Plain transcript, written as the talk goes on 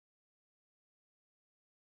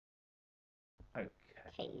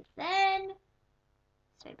Okay then.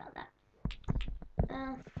 Sorry about that.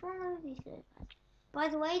 Follow these little paths. By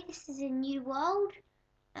the way, this is a new world.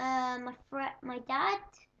 My dad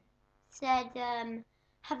said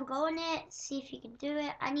have a go on it, see if you can do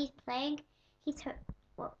it, and he's playing.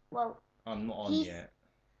 Well, I'm not on yet.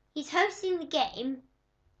 He's hosting the game,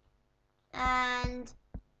 and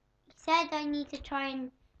he said I need to try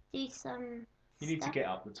and do some. You need to get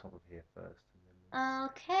up the top of here first. And then...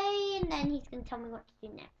 Okay, and then he's going to tell me what to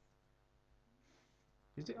do next.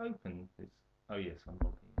 Is it open? Oh yes, I'm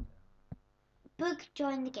logging in now. Boug,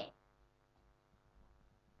 join the game.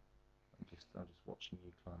 I'm just watching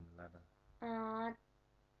you climb the ladder.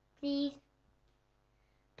 Please.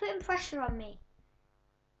 Putting pressure on me.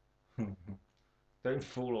 Don't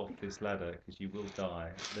fall off this ladder because you will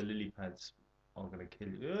die. The lily pads are going to kill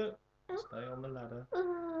you. Stay on the ladder.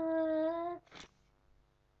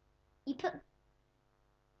 You put...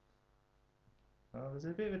 Oh, there's a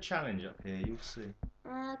bit of a challenge up here, you'll see.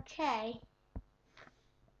 Okay.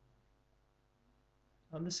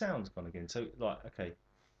 And the sound's gone again. So, like, okay.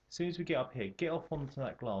 As soon as we get up here, get off onto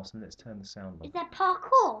that glass and let's turn the sound on. Is that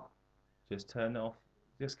parkour? Just turn it off.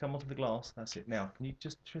 Just come onto the glass. That's it. Now, can you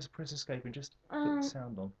just press escape and just put the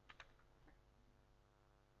sound on?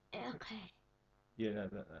 Okay. Yeah, no,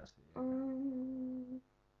 that's it.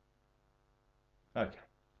 Okay.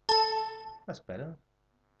 That's better.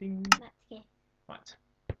 Ding. That's good. Right.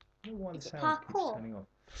 I don't know why the sound keeps parkour? turning off.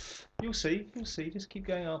 You'll see. You'll see. Just keep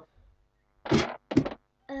going up. I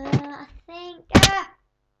think...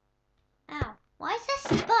 Ow. Why is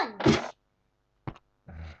there sponge?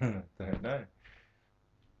 Don't know.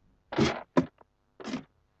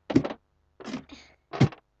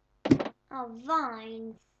 Oh,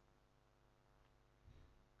 vines.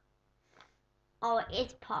 Oh, it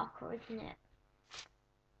is parkour, isn't it?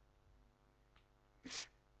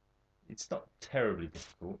 It's not terribly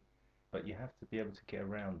difficult, but you have to be able to get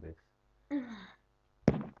around this.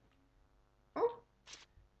 Oh.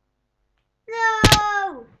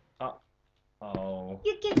 No! Oh.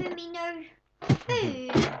 You're giving me no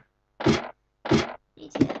food.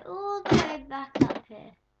 Need to get all the way back up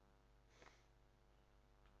here.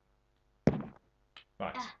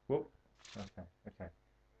 Right. Whoop. Okay.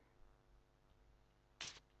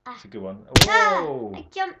 It's a good one. Whoa! I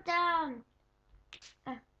jumped down.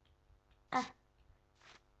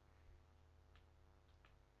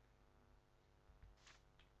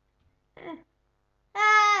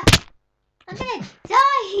 I'm gonna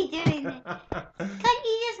die doing this. Can't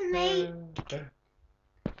you just make...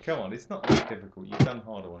 Come on, it's not that difficult. You've done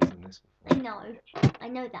harder ones than this before. I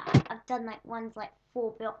know that. I've done like ones like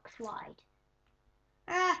 4 blocks wide.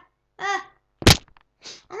 I'm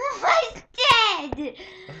almost dead!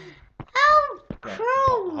 How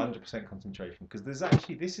cruel! 100% concentration, because there's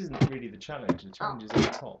actually, this isn't really the challenge. The challenge is at the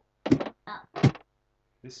top.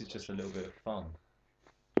 This is just a little bit of fun.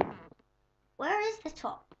 Where is the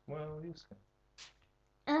top? Well, you'll see.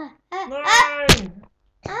 No!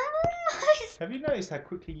 Have you noticed how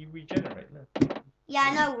quickly you regenerate? Look. Yeah,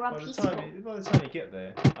 I know, we're on peaceful. By the time you get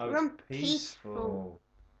there, we're on peaceful.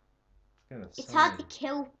 It's hard to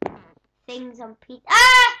kill things on peaceful.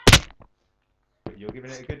 But you're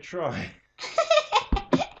giving it a good try.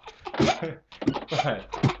 Right,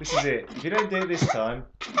 this is it. If you don't do it this time,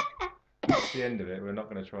 that's the end of it. We're not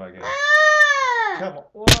going to try again. Come on.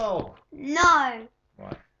 Whoa! No!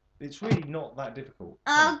 Right. It's really not that difficult.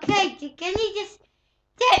 Okay, can you just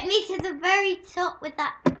get me to the very top with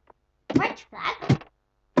that French flag?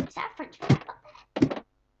 Is that a French flag up there?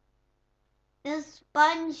 There's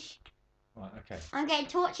sponge. Right, okay. I'm getting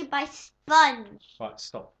tortured by sponge. Right,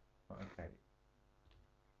 stop. Right, okay.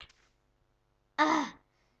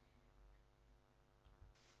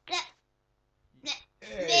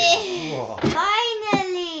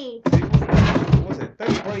 Finally! What was it?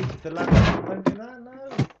 Don't break the ladder. Don't do that,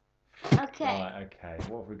 no. Okay. Right, okay.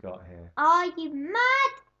 What have we got here? Are you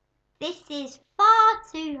mad? This is far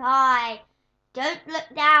too high. Don't look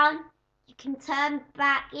down. You can turn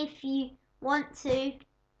back if you want to.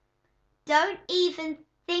 Don't even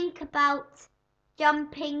think about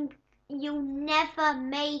jumping. You'll never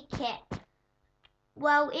make it.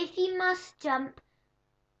 Well, if you must jump,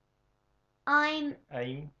 aim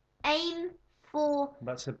for...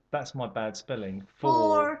 That's my bad spelling.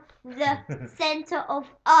 For the center of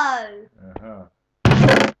O.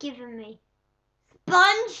 Giving me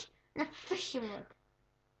sponge and a fishing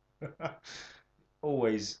rod.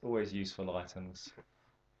 always useful items.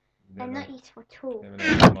 They're not useful at all. Never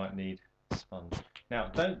know, you might need a sponge. Now,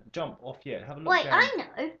 don't jump off yet. Have a look down. I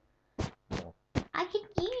know. What? I could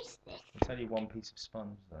use this. It's only one piece of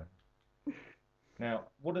sponge, though. Now,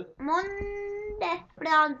 what are... Monde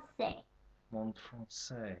français. Monde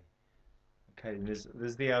français. Okay,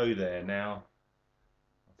 there's the O there. Now,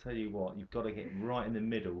 I'll tell you what, you've got to get right in the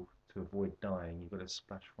middle to avoid dying. You've got to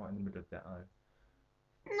splash right in the middle of that O.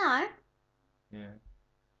 No. Yeah.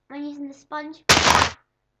 I'm using the sponge.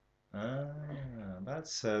 Ah,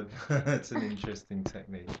 that's that's an interesting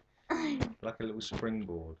technique. Like a little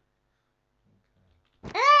springboard.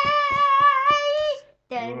 Dun,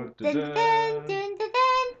 Da, dun, da, dun, da. dun, dun,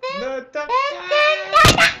 dun, No, dun, da,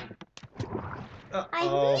 dun, dun. I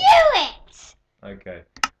oh. knew it! Okay.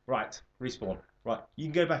 Right. Respawn. Right. You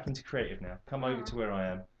can go back into creative now. Come over to where I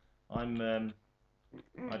am.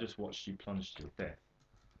 I just watched you plunge to your death.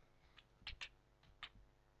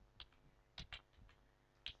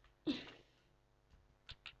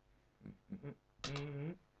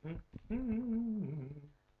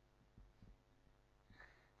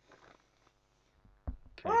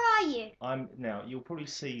 Where are you? Now. You'll probably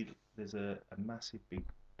see there's a massive big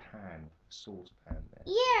pan, saucepan there.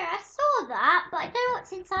 Yeah, I saw that, but I don't know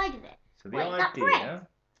what's inside of it. So the Wait, is that idea, bread?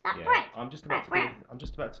 That yeah, bread? I'm just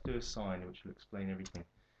about to do a sign which will explain everything.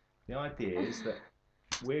 The idea is that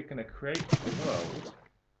we're going to create a world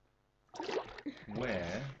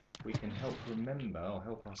where we can help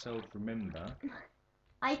ourselves remember.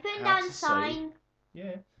 I put how down to a sign.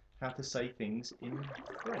 Yeah, how to say things in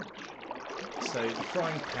French. So the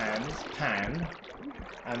frying pan is pan,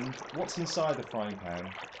 and what's inside the frying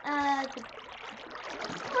pan? The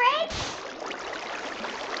bread?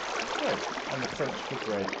 Bread. And the French for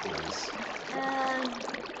bread is?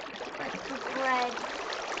 French for bread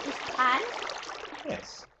is pan.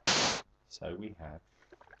 Yes. So we have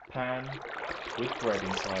pan with bread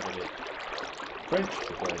inside of it. French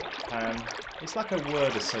for bread, pan. It's like a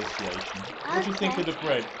word association. What do you think of the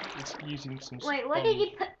bread? It's using some sponge. Wait, where did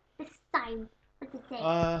you put the sign? What does it say?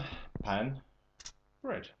 Pan.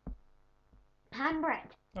 Bread. Pan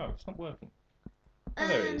bread. Oh, it's not working. Oh,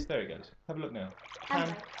 there it is. There it goes. Have a look now.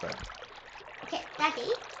 Pan bread. Okay,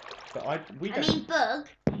 Daddy. But I mean, Boug.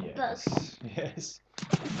 Yes. Boug. Yes.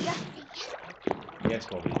 Yes,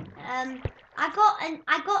 Bobby. I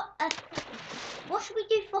got a. What should we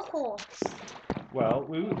do for horse? Well,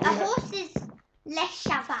 a horse is less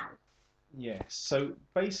cheval. Yes. So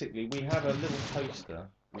basically, we have a little poster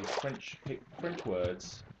with French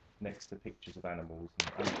words next to pictures of animals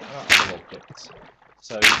and other objects.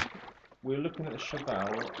 So we're looking at the cheval,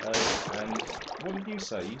 and what did you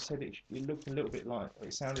say? You said it looked a little bit like.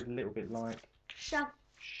 It sounded a little bit like. Shovel.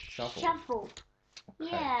 Shovel.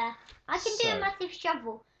 Okay. Yeah, I can do a massive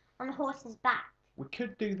shovel on a horse's back. We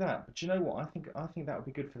could do that, but you know what? I think that would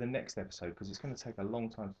be good for the next episode because it's going to take a long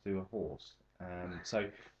time to do a horse. So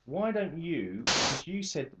why don't you? Because you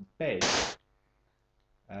said bed.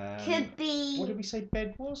 Could be. What did we say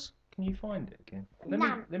bed was? Can you find it again?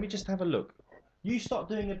 Let me just have a look. You start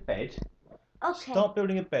doing a bed. Okay. Start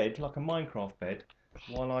building a bed like a Minecraft bed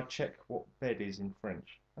while I check what bed is in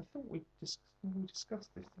French. I thought we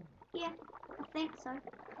discussed this, didn't we? Yeah, I think so.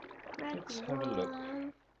 Let's have a look.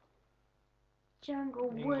 Jungle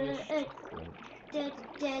wood. I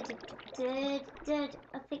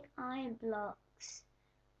think iron blocks.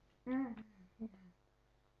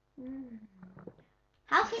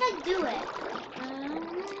 How can I do it?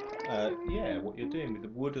 Yeah, what you're doing with the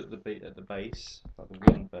wood at the base, like the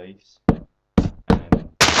wooden base.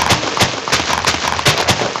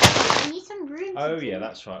 I need some room. Oh yeah,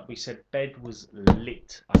 that's right. We said bed was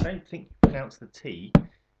lit. I don't think you pronounce the T,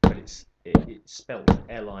 but it's spelt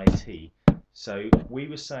L-I-T. So we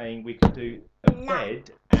were saying we could do a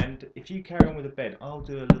bed, and if you carry on with a bed, I'll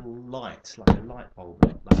do a little light, like a light bulb,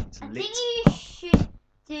 like it's lit. I think you should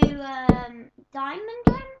do diamond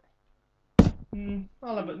lamp.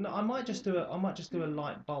 I might just do a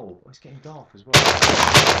light bulb. Oh, it's getting dark as well.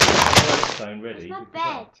 Glowstone ready. Where's my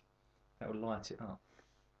bed? That will light it up.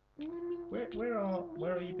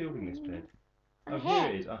 Where are you building this bed? Oh, here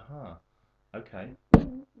it is. Aha. Okay.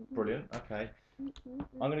 Brilliant. Okay.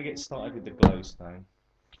 I'm going to get started with the glowstone.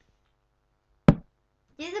 Do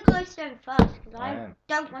the glowstone first, because I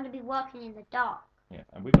don't want to be working in the dark. Yeah,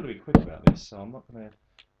 and we've got to be quick about this, so I'm not going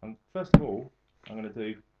to... first of all, I'm going to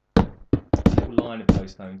do a little line of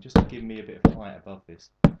glowstone just to give me a bit of height above this.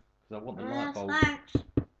 Because I want the light bulb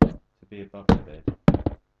to be above the bed.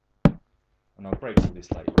 And I'll break all this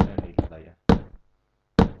later, we don't need it later.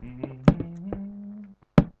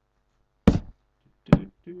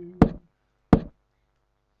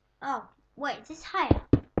 Oh, wait, is this higher?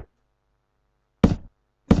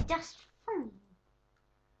 It's just funny.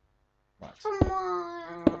 Right.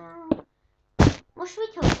 What should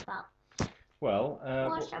we talk about? Well,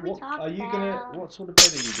 What shall we talk are you about? what sort of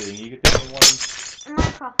bed are you doing? Are you doing the one? A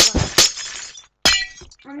Minecraft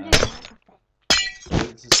one. I'm doing a Minecraft bed. So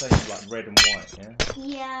it's the same like red and white, yeah?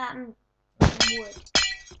 Yeah, wood.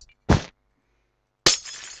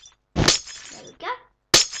 There we go.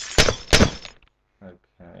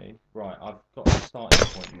 Okay, right. I've got a starting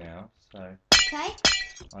point now, so Okay.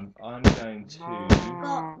 I'm going to.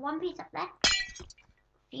 Got one piece up there.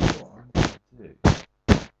 What I'm going to do is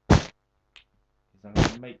I'm going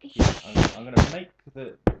to make it. I'm going to make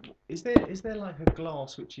the. Is there like a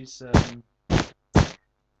glass which is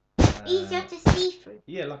Easier to see through.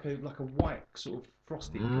 yeah, like a white sort of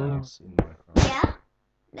frosted glass in Minecraft? Yeah.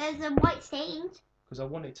 There's a white stained. Because I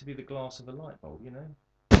want it to be the glass of a light bulb, you know.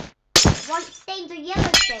 White stained or yellow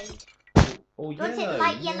stained? Or Do you want yellow. it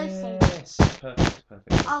light yellow stained? Yes, perfect.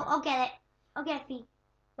 I'll get it. I'll get it for you.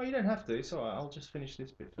 Oh, you don't have to. It's all right. I'll just finish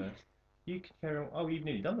this bit first. You can carry on. Oh, you've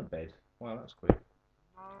nearly done the bed. Wow, that's quick.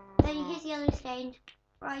 Then here's yellow stained.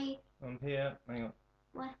 Where are you? I'm here. Hang on.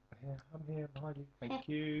 Where? Here, I'm here behind you. Thank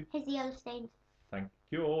you. Here's the yellow stained. Thank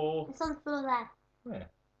you. It's on the floor there. Where?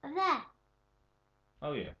 Over there.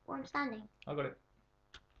 Oh yeah. Where I'm standing. I got it.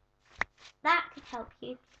 That could help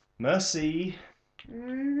you. Merci.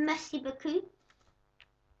 Merci beaucoup.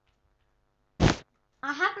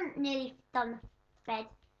 I haven't nearly done the bed,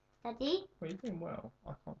 Daddy. Well, you're doing well.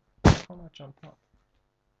 I can't I jump up?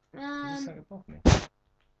 Is this something above me?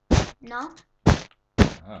 No.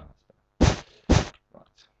 Ah, that's better.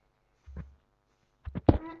 Right.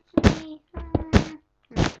 Actually,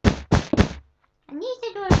 I need to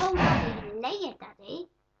do a whole other layer, Daddy.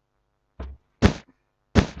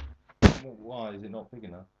 Well, why is it not big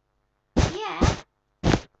enough? Yeah.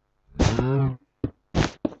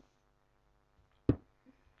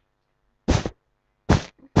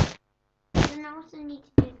 Then I also need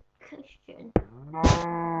to do cushion.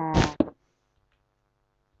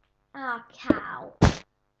 Ah, cow.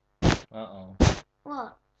 Uh-oh.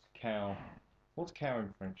 What? Cow. What's cow in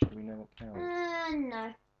French? Do we know what cow is?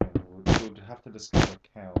 No. We'll have to discover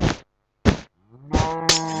cow.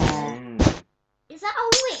 Is that a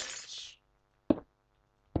witch?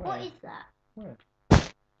 Where? What is that? Where?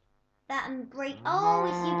 That and break. Oh,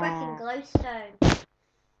 it's you breaking glowstone.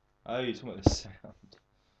 Oh, you're talking about the sound.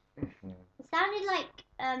 Yeah. It sounded like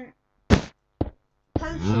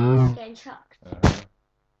potions getting chucked.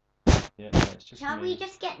 Yeah, no, it's just Shall me. we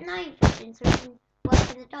just get night vision so we can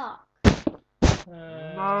work in the dark?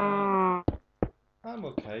 I'm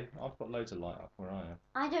okay. I've got loads of light up where I am.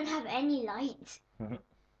 I don't have any light.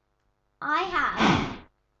 I have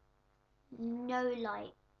no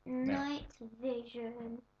light. Night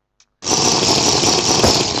vision. There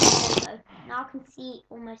we go. Now I can see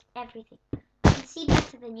almost everything. I can see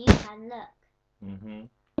better than you can, look.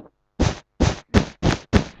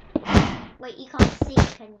 Wait, you can't see,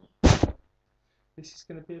 can you? This is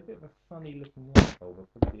going to be a bit of a funny looking light bulb,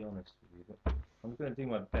 I'll be honest with you, but I'm going to do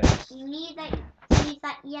my best. You need to use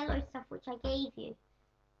that yellow stuff which I gave you.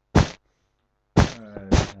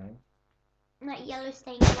 Okay. That yellow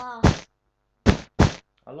stained glass.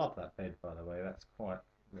 I love that bed, by the way. That's quite.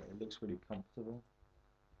 It looks really comfortable.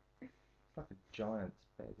 It's like a giant's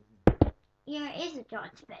bed, isn't it? Yeah, it is a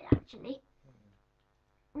giant's bed, actually.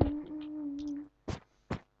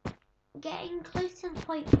 Getting close to the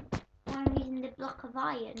point where I'm using the block of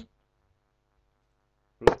iron.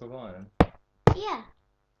 Block of iron? Yeah.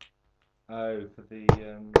 Oh, for the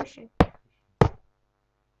Cushion.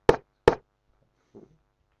 Cool.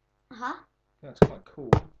 Uh-huh. Yeah, it's quite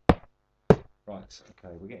cool. Right,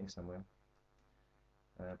 okay, we're getting somewhere.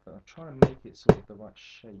 But I'm trying to make it sort of the right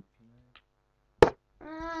shape, you know.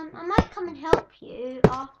 I might come and help you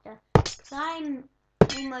after, because I'm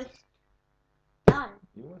almost done.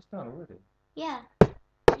 You're almost done already? Yeah.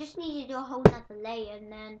 I just need to do a whole nother layer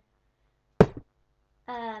and then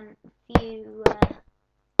a few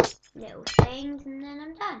little things and then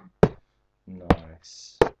I'm done.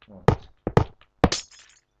 Nice. Right.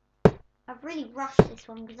 I've really rushed this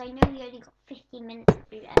one because I know we only got 15 minutes to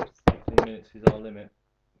do the episode. 15 minutes is our limit.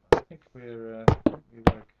 I think we're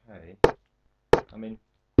okay. I mean,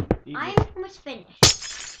 I'm almost finished,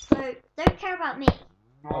 so don't care about me.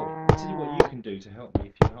 Oh, I'll tell you what you can do to help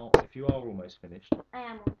me if you are almost finished. I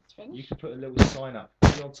am almost finished. You can put a little sign up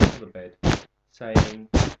on top of the bed saying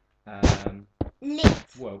lit.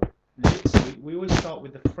 Well, lit. We always start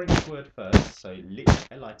with the French word first, so lit,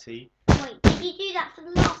 L-I-T. Wait, did you do that for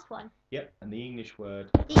the last one? Yep, and the English word.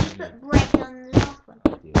 Did you put bread on the last one? I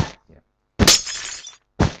did, yeah.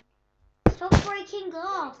 Stop breaking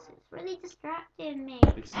glass. It's really distracting me.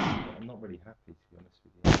 I'm not really happy, to be honest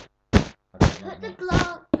with you. I don't Put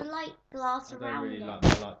like the light glass I around don't really it. like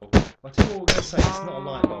my light bulb. I'll tell you what we're going to say. It's not a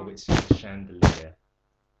light bulb. It's just a chandelier.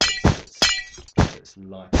 It's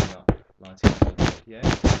lighting up the bed. Yeah.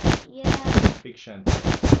 Yeah. Big chandelier.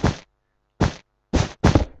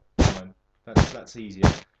 Fine. That's easier.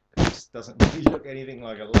 This doesn't really look anything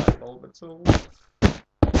like a light bulb at all.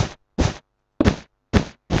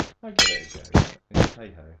 I get it, Joe.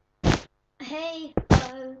 Hey ho. Hey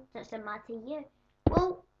ho, doesn't matter you.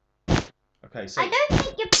 Well, Okay, so I don't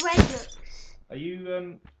think your bread looks. are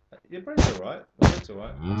you your bread's alright. The bread's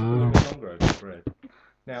alright. It took a little bit longer over the bread.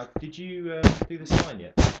 Now, did you do the sign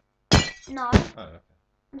yet? No. Oh, okay.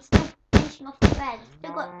 I'm still finishing off the bread.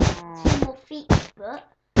 Still got 2 more feet,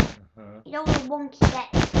 but you don't want a wonky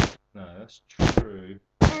bed. No, that's true.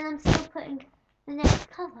 And I'm still putting the next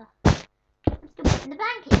cover. I'm still putting the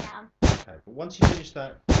blanket down. Okay, but once you finish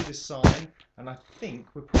that, do the sign, and I think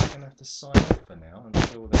we're probably going to have to sign off for now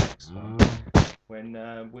until the next one, when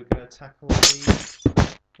we're going to tackle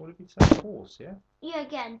the, what did we say, horse, yeah? Yeah,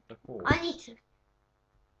 again. The horse. I need to.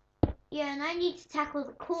 Yeah, and I need to tackle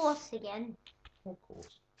the course again. What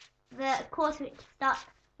course? The course which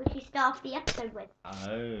we start off the episode with.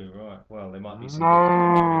 Oh, right. Well, there might be some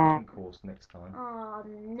different course next time. Oh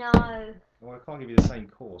no. Well, I can't give you the same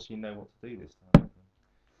course. You know what to do this time.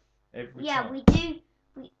 Every time. We do.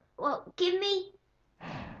 Well, give me.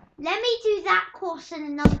 Let me do that course and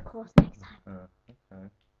another course next time. Okay.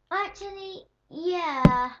 Actually,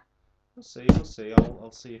 yeah. We'll see.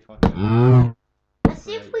 I'll see if I can. Let's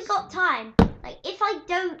see if we got time. Like, if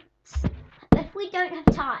we don't have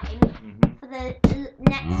time for the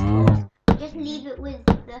next course, just leave it with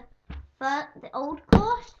the old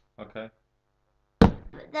course. Okay.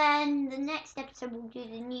 But then the next episode we'll do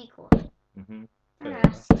the new course.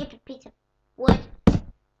 Skip a piece of wood.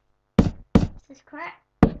 Is this correct?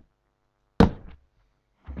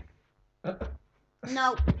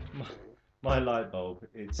 No. My light bulb.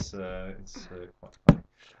 It's quite funny.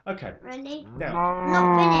 Okay. Really? Now.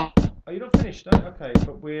 Not finished. Are you not finished? No? Okay,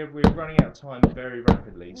 but we're running out of time very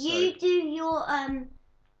rapidly. You do your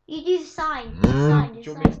you do the sign. Do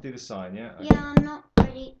you want me to do the sign? Yeah. Okay. Yeah, I'm not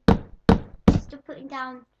ready. Still putting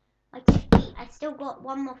down my 2 feet. I still got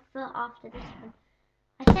 1 more foot after this one.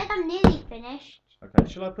 I said I'm nearly finished.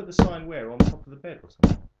 Okay. Shall I put the sign where? On top of the bed or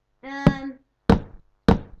something?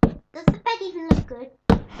 Does the bed even look good?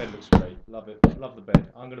 Bed looks great. Love it. Love the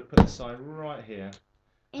bed. I'm going to put the sign right here.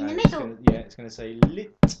 In the middle? It's going to say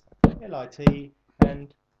lit, L-I-T,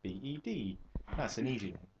 and B-E-D. That's an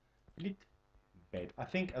easy one. Lit bed. I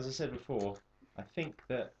think, as I said before, I think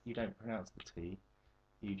that you don't pronounce the T.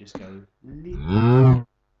 You just go lit.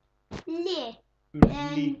 Lit.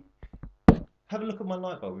 Lit. Have a look at my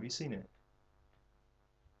light bulb. Have you seen it?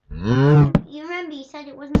 You remember you said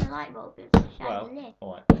it wasn't a light bulb, it was a chandelier. Well,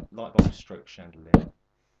 alright. Light bulb stroke chandelier.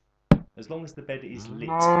 As long as the bed is lit,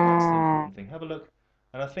 that's the important thing. Have a look.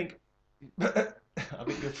 And I think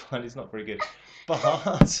you'll find it's not very good. But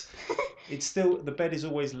it's still, the bed is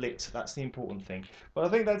always lit. That's the important thing. But I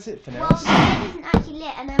think that's it for now. Well, the bed isn't actually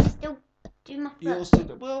lit and I'm still doing my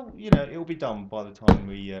foot. Well, you know, it'll be done by the time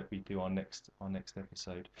we do our next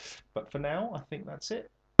episode. But for now, I think that's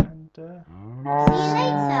it. And see you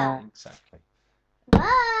later. Exactly.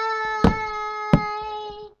 Bye.